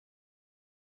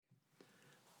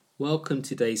Welcome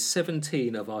to day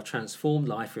 17 of our Transformed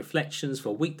Life Reflections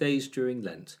for weekdays during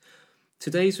Lent.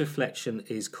 Today's reflection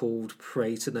is called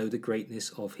Pray to Know the Greatness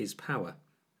of His Power.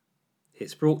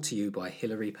 It's brought to you by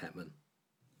Hilary, Pettman.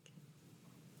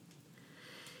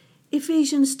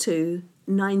 Ephesians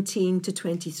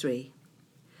 2:19-23.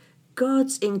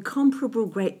 God's incomparable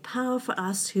great power for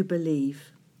us who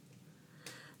believe.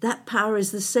 That power is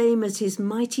the same as his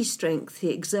mighty strength he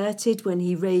exerted when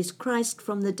he raised Christ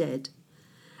from the dead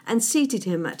and seated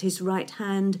him at his right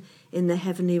hand in the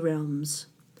heavenly realms,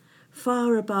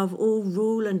 far above all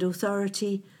rule and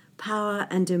authority, power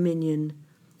and dominion,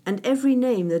 and every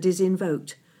name that is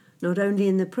invoked, not only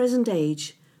in the present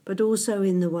age, but also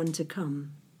in the one to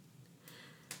come.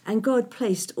 And God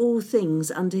placed all things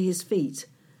under his feet,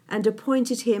 and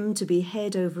appointed him to be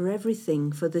head over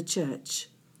everything for the church,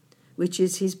 which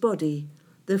is his body,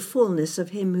 the fullness of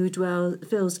him who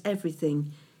fills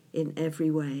everything in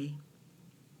every way.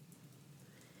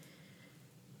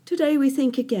 Today we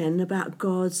think again about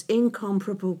God's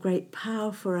incomparable great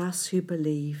power for us who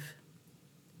believe.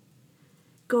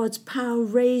 God's power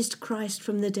raised Christ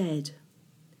from the dead.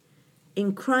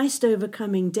 In Christ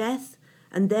overcoming death,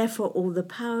 and therefore all the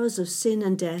powers of sin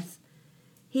and death,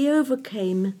 he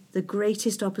overcame the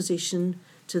greatest opposition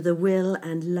to the will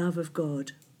and love of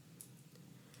God.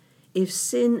 If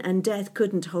sin and death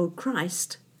couldn't hold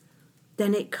Christ,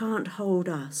 then it can't hold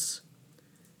us.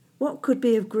 What could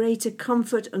be of greater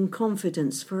comfort and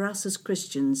confidence for us as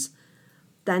Christians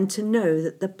than to know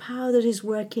that the power that is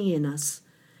working in us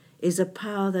is a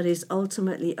power that is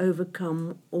ultimately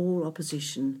overcome all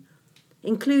opposition,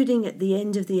 including at the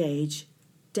end of the age,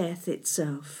 death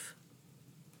itself.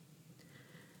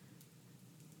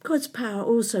 God's power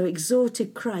also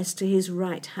exalted Christ to his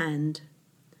right hand.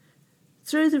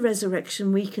 Through the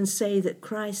resurrection, we can say that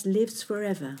Christ lives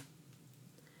forever.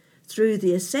 Through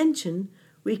the ascension,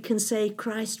 we can say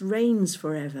Christ reigns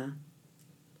forever.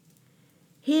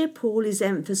 Here Paul is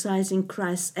emphasizing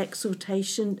Christ's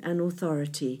exaltation and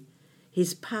authority,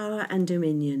 his power and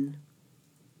dominion.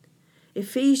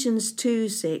 Ephesians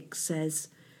 2:6 says,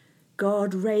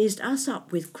 God raised us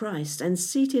up with Christ and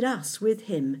seated us with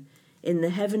him in the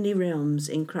heavenly realms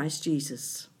in Christ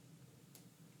Jesus.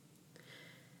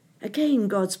 Again,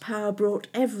 God's power brought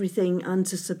everything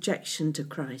under subjection to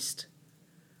Christ.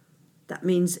 That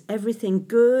means everything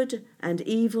good and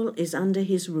evil is under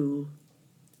his rule.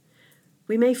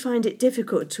 We may find it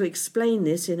difficult to explain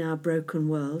this in our broken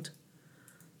world,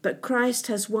 but Christ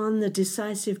has won the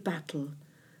decisive battle.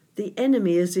 The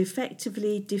enemy is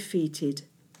effectively defeated.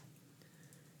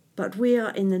 But we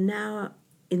are in the now,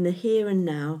 in the here and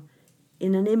now,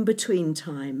 in an in-between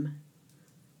time,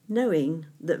 knowing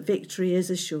that victory is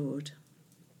assured.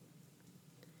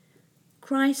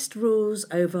 Christ rules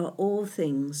over all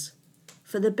things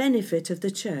for the benefit of the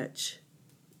church.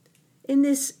 In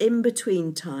this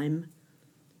in-between time,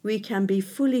 we can be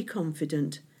fully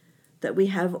confident that we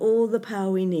have all the power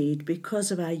we need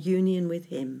because of our union with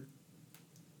him.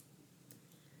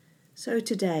 So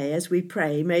today, as we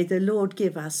pray, may the Lord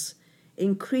give us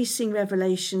increasing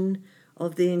revelation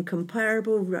of the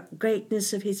incomparable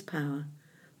greatness of his power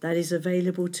that is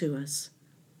available to us,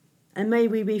 and may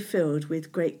we be filled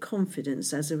with great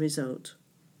confidence as a result.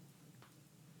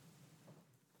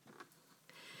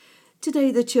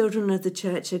 Today the children of the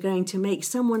church are going to make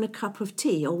someone a cup of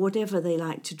tea or whatever they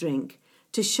like to drink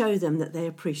to show them that they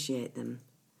appreciate them.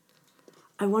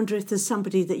 I wonder if there's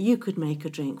somebody that you could make a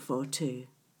drink for too.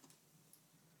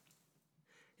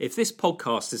 If this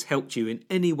podcast has helped you in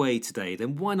any way today,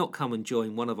 then why not come and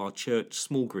join one of our church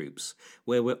small groups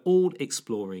where we're all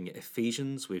exploring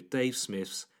Ephesians with Dave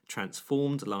Smith's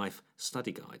Transformed Life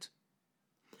Study Guide.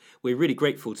 We're really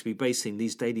grateful to be basing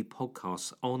these daily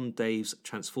podcasts on Dave's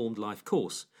Transformed Life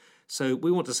course. So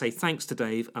we want to say thanks to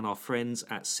Dave and our friends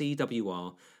at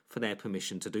CWR for their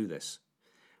permission to do this.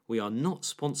 We are not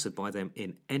sponsored by them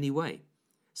in any way.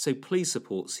 So please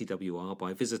support CWR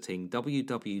by visiting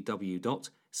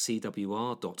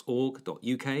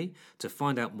www.cwr.org.uk to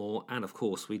find out more. And of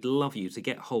course, we'd love you to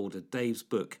get hold of Dave's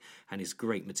book and his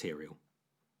great material.